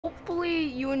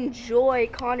hopefully you enjoy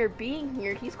Konner being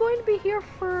here. He's going to be here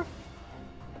for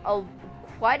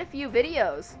quite a few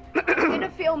videos. I'm gonna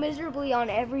fail miserably on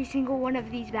every single one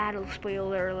of these battles,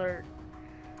 spoiler alert.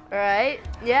 Alright,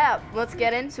 yeah, let's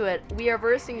get into it. We are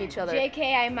versing each other.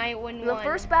 JK, I might win The one.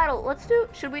 first battle,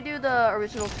 should we do the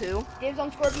original 2? Dibs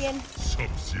on Scorpion.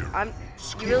 Sub-Zero.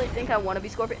 You really think I want to be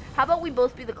Scorpion? How about we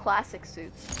both be the classic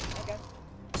suits? Okay.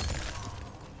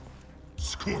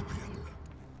 Scorpion.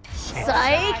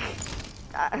 Psych!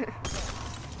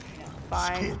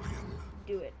 Fine. Scorpion.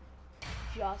 Do it.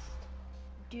 Just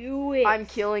do it. I'm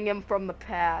killing him from the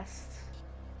past.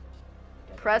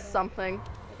 Press something.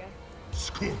 Okay.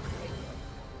 Scorpion.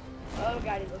 Oh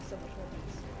god, he looks so much more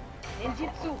nice.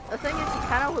 Ninjutsu. The thing is, he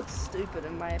kind of looks stupid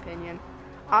in my opinion.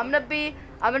 I'm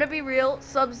gonna be real.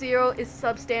 Sub-Zero is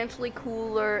substantially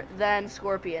cooler than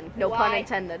Scorpion. No pun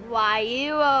intended. Why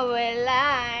you always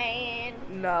lying?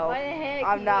 No, Why the heck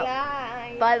I'm you not.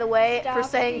 lying? By the way, for Stop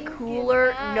saying thinking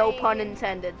cooler, no lying. pun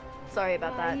intended. Sorry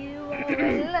about Why that. you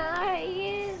always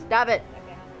lying? Stop it.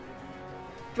 Okay.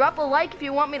 Drop a like if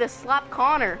you want me to slap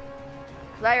Konner.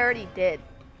 'Cause I already did.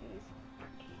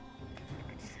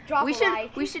 Drop a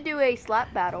like. We should do a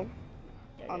slap battle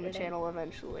on the channel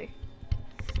eventually.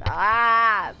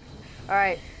 Stop. All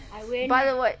right. I win. By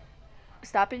the way,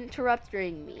 stop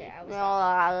interrupting me.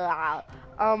 Yeah,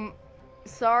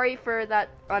 sorry for that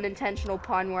unintentional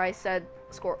pun where I said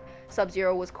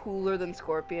Sub-Zero was cooler than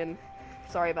Scorpion.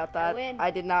 Sorry about that. win.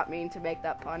 I did not mean to make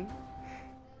that pun.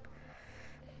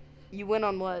 You win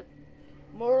on what?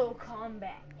 Mortal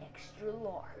Kombat extra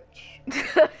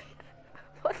large.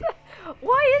 What the?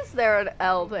 Why is there an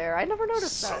L there? I never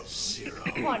noticed that. Sub-Zero.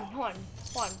 One.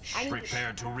 I need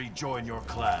Prepare to rejoin your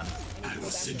clan. I will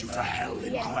send you to hell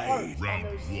in He has clay. hearts on Round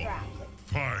those one. straps.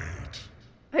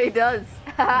 Fight. He does.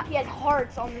 He has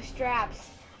hearts on the straps.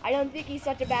 I don't think he's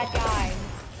such a bad guy.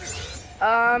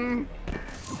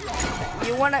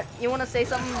 You wanna say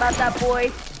something about that boy?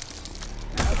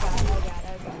 Oh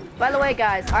god. By the way,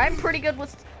 guys, I'm pretty good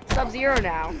with Sub-Zero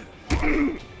now.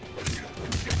 I'm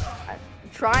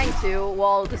trying to,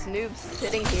 while this noob's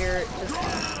sitting here just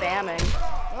spamming.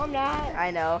 No, I'm not.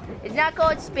 I know. It's not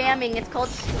called spamming, it's called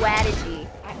strategy.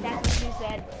 That's what you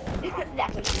said.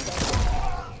 That's what you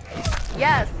said.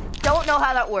 Yes, don't know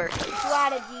how that works.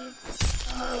 Strategy.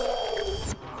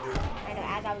 I know,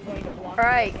 as I was going to block.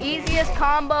 Alright, easiest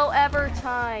combo ever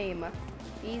time.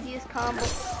 Easiest combo.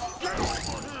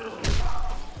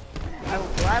 I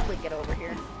will gladly get over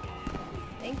here.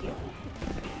 Thank you.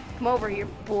 Come over here,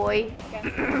 boy. Okay.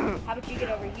 How about you get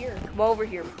over here? Come over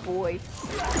here, boy.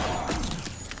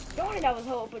 Don't worry, I was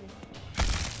hoping.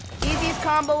 Easiest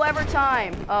combo ever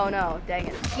time. Oh no, dang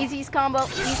it. Easiest combo,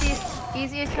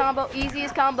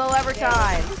 easiest combo ever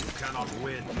time. You cannot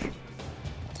win.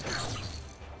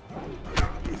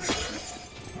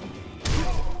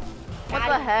 What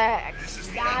the heck?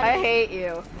 I hate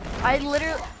you. I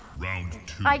literally, Round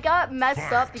two. I got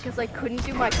messed up because I couldn't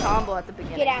do my combo at the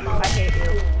beginning. Get out of my way. I hate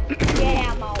you. Get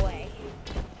out of my way.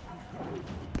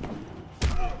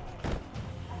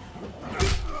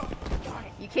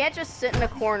 You can't just sit in a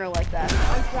corner like that.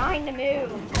 I'm trying to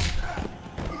move.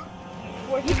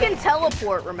 You can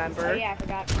teleport, remember? Oh yeah, I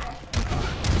forgot.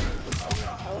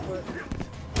 Teleport.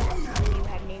 You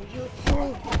have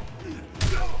ninjutsu.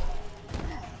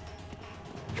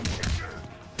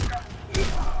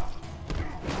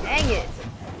 Dang it.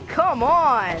 Come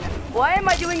on. Why am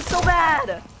I doing so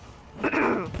bad? What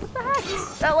the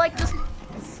heck? That like just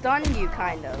stunned you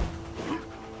kind of.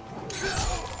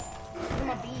 I'm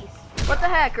a beast. What the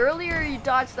heck? Earlier you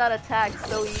dodged that attack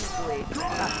so easily.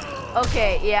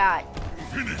 Okay, yeah.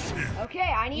 Finish him. Okay,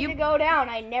 I need to go down.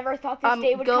 I never thought this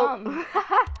day would come.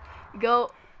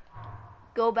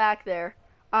 Go back there.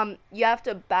 You have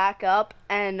to back up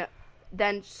and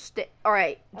then stay. All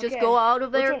right, just Okay. go out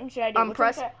of there. Which one should I do?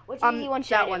 Press. Which easy one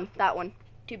should I do? That one.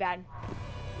 Too bad.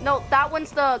 No, that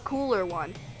one's the cooler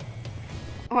one.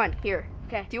 Come on, here.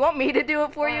 Okay. Do you want me to do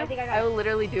it for I you? think I got it. will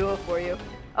literally do it for you.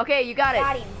 Okay, you got it.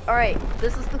 Got him. All right,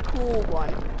 this is the cool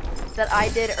one that I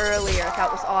did earlier.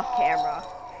 That was off camera.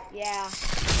 Yeah.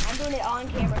 I'm doing it on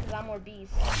camera because I'm more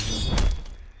beast.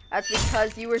 That's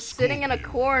because you were sitting in a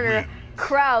corner,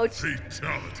 crouched,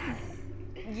 Fatality.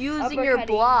 using your Uppercutting.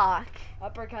 block.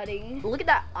 Uppercutting. Look at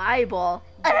that eyeball.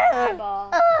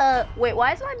 Eyeball. Wait,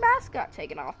 why is my mask got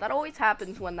taken off? That always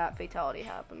happens when that fatality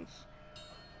happens.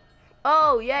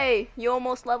 Oh, yay. You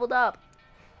almost leveled up.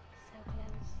 So close.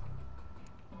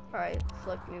 Alright,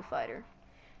 select new fighter.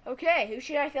 Okay, who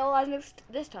should I feel as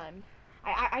this time?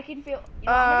 I can feel. You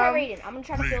know, I'm gonna try Raiden. I'm gonna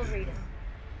try to feel Raiden.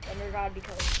 Thunder God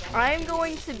because. I'm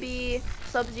going to be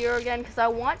Sub-Zero again because I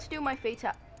want to do my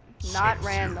Not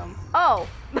random. Oh!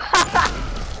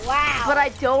 Wow. But I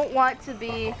don't want to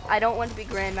be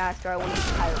Grandmaster. I want to be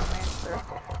Pyromancer.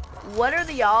 What are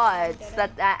the odds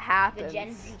that The happens?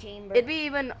 Gen Z chamber. It'd be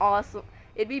even awesome.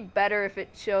 It'd be better if it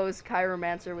shows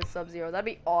Pyromancer with Sub-Zero. That'd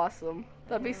be awesome.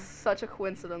 That'd be such a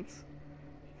coincidence.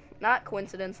 Not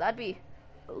coincidence. That'd be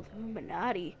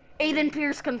Illuminati. Aiden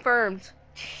Pierce confirmed.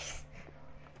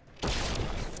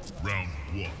 Round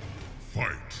 1.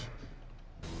 Fight.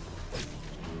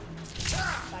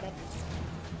 Got it.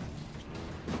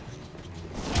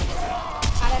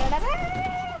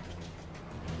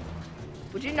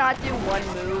 Would you not do one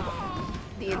move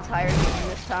the entire game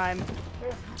this time?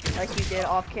 Like you did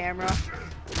off camera?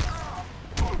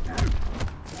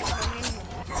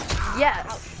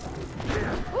 Yes!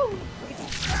 Woo.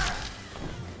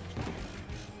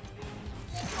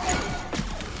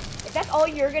 If that's all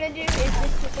you're gonna do is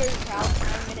just sit there and crowd,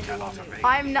 I'm gonna do one move.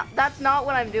 I'm not, that's not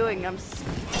what I'm doing. Get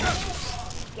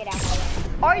out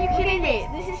of Are you the way. kidding me?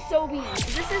 This is so mean.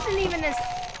 This isn't even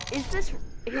is this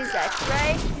his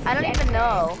x-ray? I don't even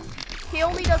know. He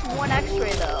only does one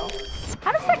x-ray though.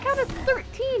 How does that count as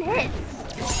 13 hits?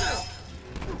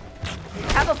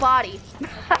 Have a body.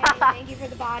 Okay, thank you for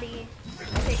the body.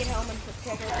 I'll take it home and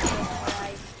protect it for my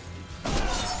life.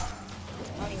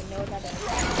 I don't even know what that is.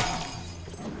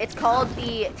 It's called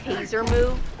the taser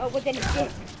move. Oh, but then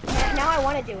now I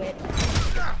want to do it.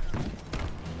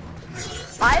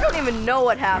 I don't even know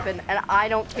what happened, and I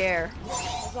don't care.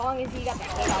 As long as you got the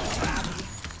hit off the happy.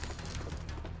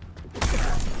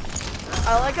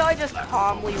 I like how I just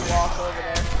calmly walk over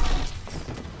there.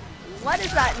 What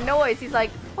is that noise? He's like,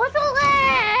 what's all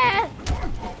that?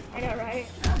 I know, right?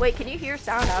 Wait, can you hear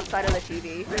sound outside of the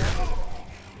TV?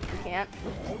 You can't?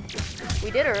 We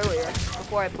did earlier,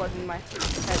 before I plugged in my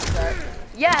headset.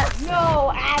 Yes!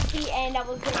 No, at the end I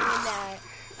was gonna win that.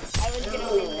 I was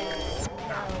gonna win that.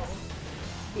 No.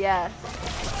 Yes.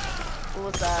 What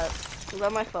was that? Was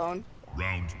that my phone?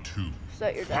 Round 2. Is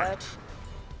that your dad?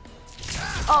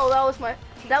 Oh,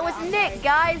 that was Nick,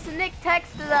 guys. Nick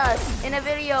texted us in a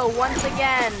video once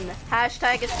again.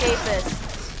 Hashtag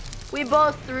escapist. We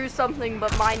both threw something,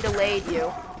 but mine delayed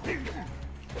you.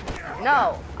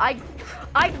 No, I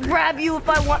grab you if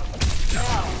I want.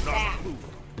 No, that.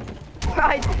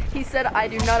 He said I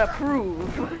do not approve.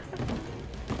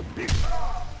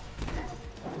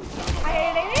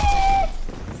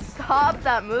 Stop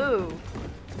that move.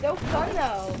 So fun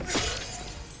though.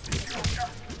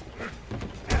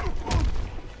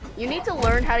 You need to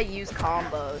learn how to use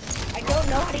combos. I don't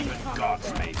know how to use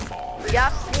Gods combos. may fall.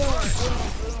 Yep.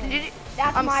 Though.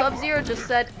 That's my Sub-Zero just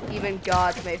said even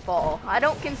gods may fall. I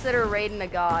don't consider Raiden a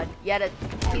god, yet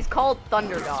he's called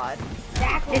Thunder God.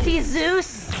 Exactly. Is he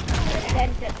Zeus?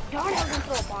 Then darn, I was gonna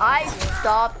throw a bomb. I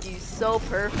stopped you so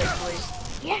perfectly.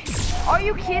 Yes. Are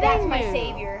you kidding That's me? my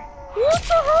savior. What the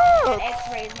That heck?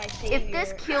 X-ray is my savior. If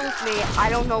this kills me, I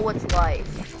don't know what's life.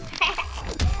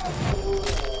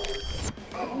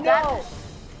 No.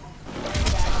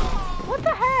 What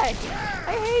the heck?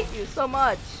 I hate you so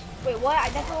much. Wait,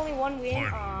 what? That's only one win.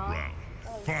 Final round.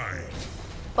 Fight.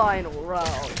 Final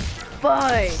round.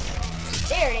 Fight.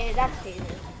 There it is. That's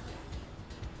taser.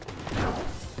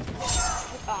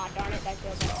 Ah, darn it. That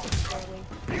goes back slowly.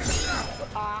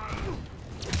 Ah.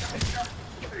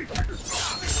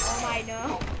 Oh my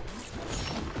no.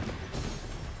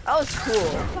 That was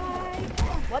cool.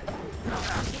 What the?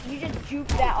 You just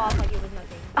juked that off like it was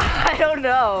nothing. I don't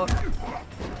know.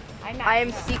 I'm not. I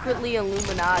am secretly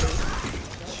Illuminati.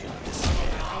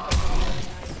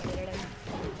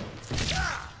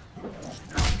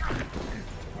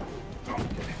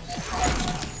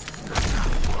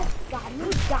 God,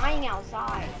 who's dying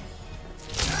outside?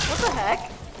 What the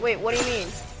heck? Wait, what do you mean?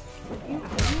 You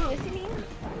listening?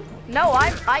 No,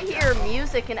 I hear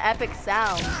music and epic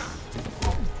sounds.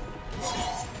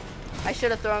 I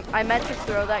should have thrown. I meant to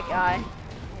throw that guy.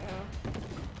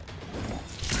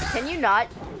 Can you not?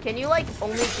 Can you like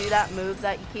only do that move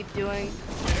that you keep doing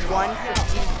once a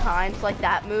few times, like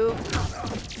that move?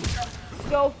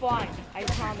 So fun. I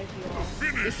promise you.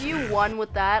 If you won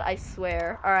with that, I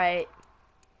swear. All right.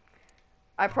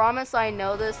 I promise I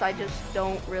know this. I just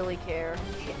don't really care.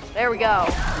 There we go.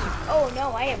 Oh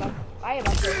no, I have a.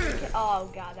 Oh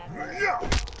god, that hurt.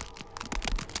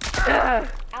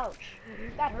 Ouch.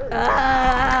 That hurt.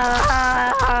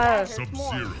 That hurts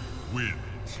more. Sub-Zero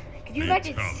wins. Could you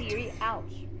imagine Fatality. Siri?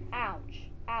 Ouch. Ouch.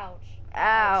 Ouch.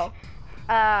 Ow.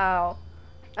 Ow.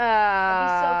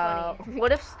 That'd be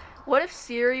so What if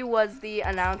Siri was the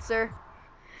announcer?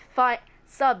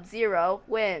 Sub-Zero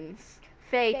wins.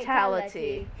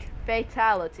 Fatality.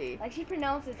 Fatality. Like she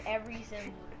pronounces every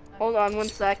symbol. Hold on one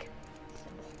sec.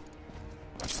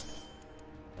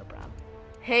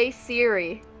 Hey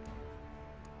Siri.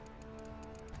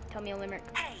 Tell me a limerick.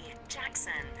 Hey,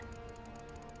 Jackson.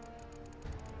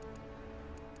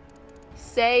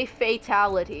 Say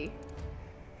fatality.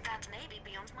 That may be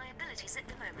beyond my abilities at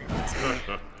the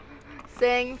moment.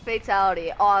 Saying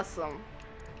fatality. Awesome.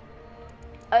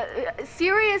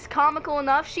 Siri is comical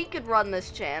enough. She could run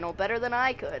this channel better than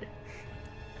I could.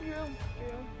 True.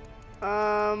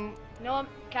 No, I'm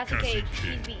Cassie Cage.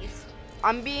 She's beast.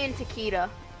 I'm being Takeda.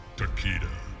 Takeda.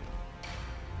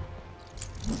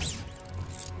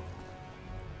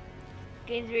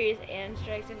 Gains various and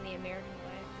strikes in the American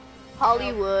way.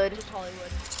 Hollywood. No, just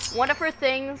Hollywood. One of her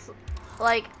things,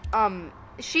 like,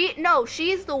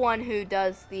 she's the one who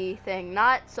does the thing,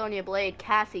 not Sonya Blade.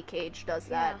 Cassie Cage does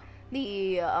that.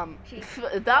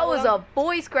 That was a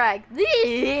voice crack.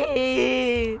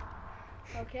 Okay,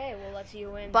 well, let's see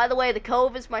who wins. By the way, the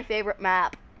Cove is my favorite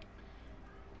map.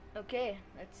 Okay,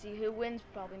 let's see who wins.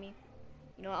 Probably me.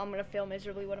 You know, I'm gonna fail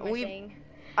miserably. What am I saying?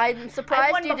 I'm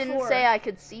surprised you didn't before. say I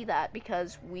could see that,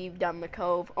 because we've done the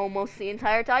Cove almost the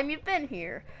entire time you've been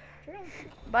here. True.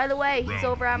 By the way, he's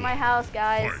over at my house,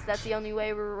 guys. Fight. That's the only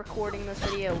way we're recording this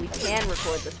video. We can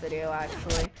record this video,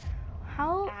 actually.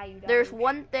 There's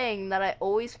one thing that I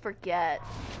always forget.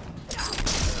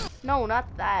 No, not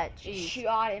that. Jeez.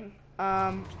 Shot him.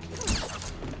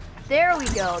 There we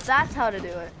go. That's how to do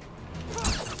it.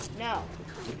 No.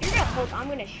 If you're gonna hold, I'm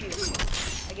gonna shoot.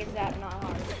 I guess that's not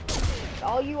hard.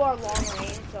 All you are long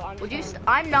range, so I'm.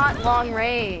 I'm not long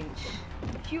range.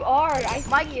 But you are. I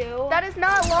see you. That is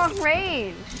not long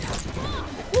range.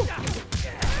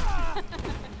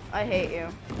 I hate you.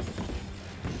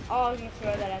 Oh, I was gonna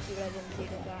throw that at you, but I didn't see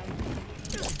the time.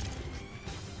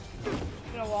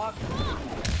 I'm gonna walk.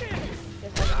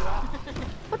 Just like that.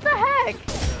 What the heck?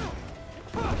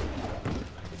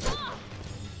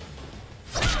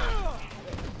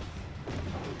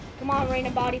 Come on,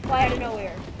 random body, fly out of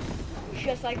nowhere.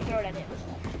 Just like throw it at him.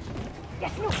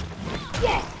 Yes, no.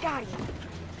 Yes, got him.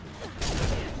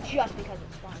 Just because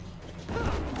it's fun.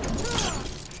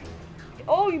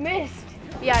 Oh, you missed.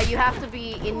 Yeah, you have to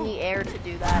be in the air to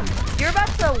do that. You're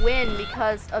about to win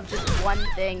because of just one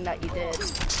thing that you did.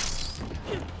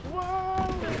 Whoa,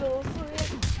 little slip.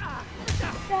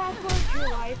 That's what your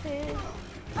life is.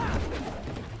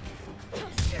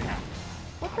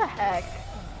 What the heck?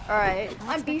 Alright.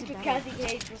 I'm beast with Cassie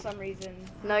Cage for some reason.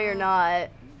 No, you're not.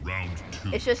 Round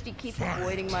 2. It's just you keep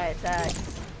avoiding my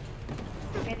attacks.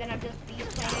 Okay, then I'm just beast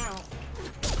playing out.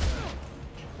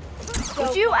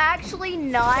 Would you actually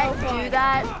not do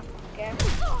that? Okay.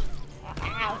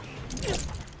 Ouch.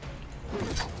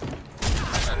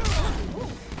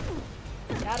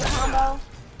 Got a combo.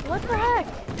 What the heck?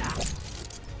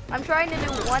 I'm trying to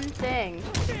do one thing.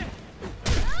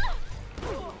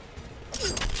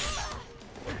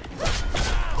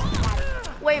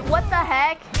 Wait, what the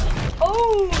heck?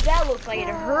 Oh, that looks like it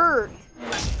hurt.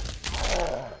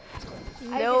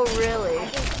 No, really.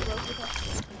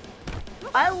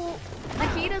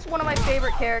 Nikita's one of my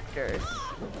favorite characters.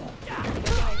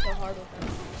 So hard with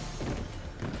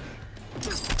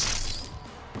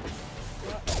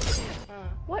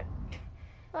What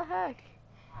the heck?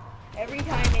 Every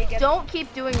time they get. Don't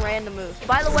keep doing random moves.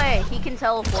 By the way, he can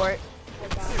teleport.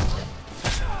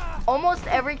 Almost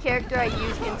every character I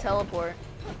use can teleport.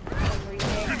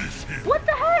 What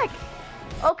the heck?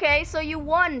 Okay, so you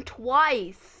won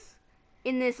twice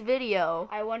in this video.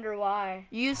 I wonder why.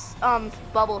 Use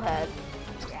Bubblehead.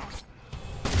 Yeah.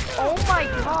 Oh my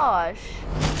gosh.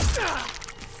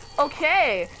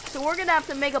 Okay, so we're gonna have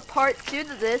to make a part 2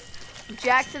 to this.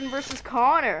 Jackson versus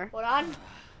Konner. Hold on.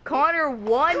 Konner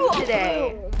won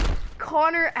today.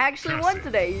 Konner actually won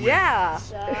today. Yeah.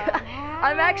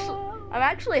 I'm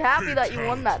actually happy that you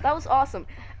won that. That was awesome.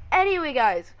 Anyway,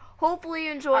 guys, hopefully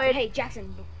you enjoyed. Hey,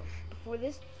 Jackson, before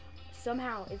this,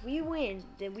 somehow, if we win,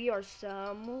 then we are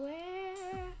somewhere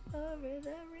over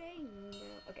the rainbow.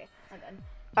 Okay, I'm done.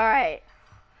 Alright.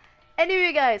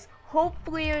 Anyway, guys,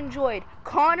 hopefully you enjoyed.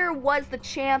 Konner was the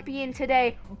champion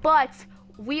today, but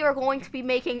we are going to be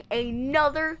making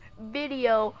another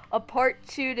video, a part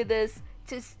 2 to this,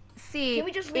 to see Can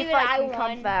we just leave if it I at can I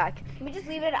come won? back. Can we just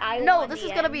leave it at I No, won this the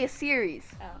is gonna end? be a series.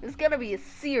 Oh. This is gonna be a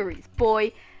series,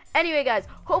 boy. Anyway, guys,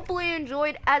 hopefully you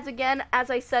enjoyed. As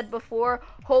I said before,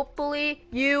 hopefully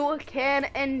you can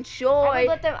enjoy.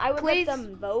 I would Please. let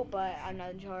them vote, but I'm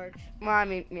not in charge. Well, I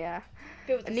mean, yeah. If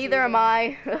it was a Neither am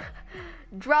I.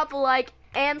 Drop a like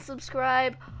and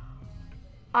subscribe.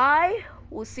 I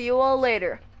will see you all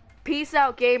later. Peace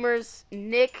out, gamers.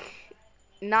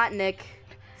 Not Nick,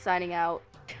 signing out.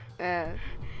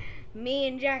 Me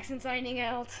and Jackson signing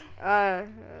out.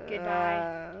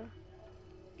 Goodbye.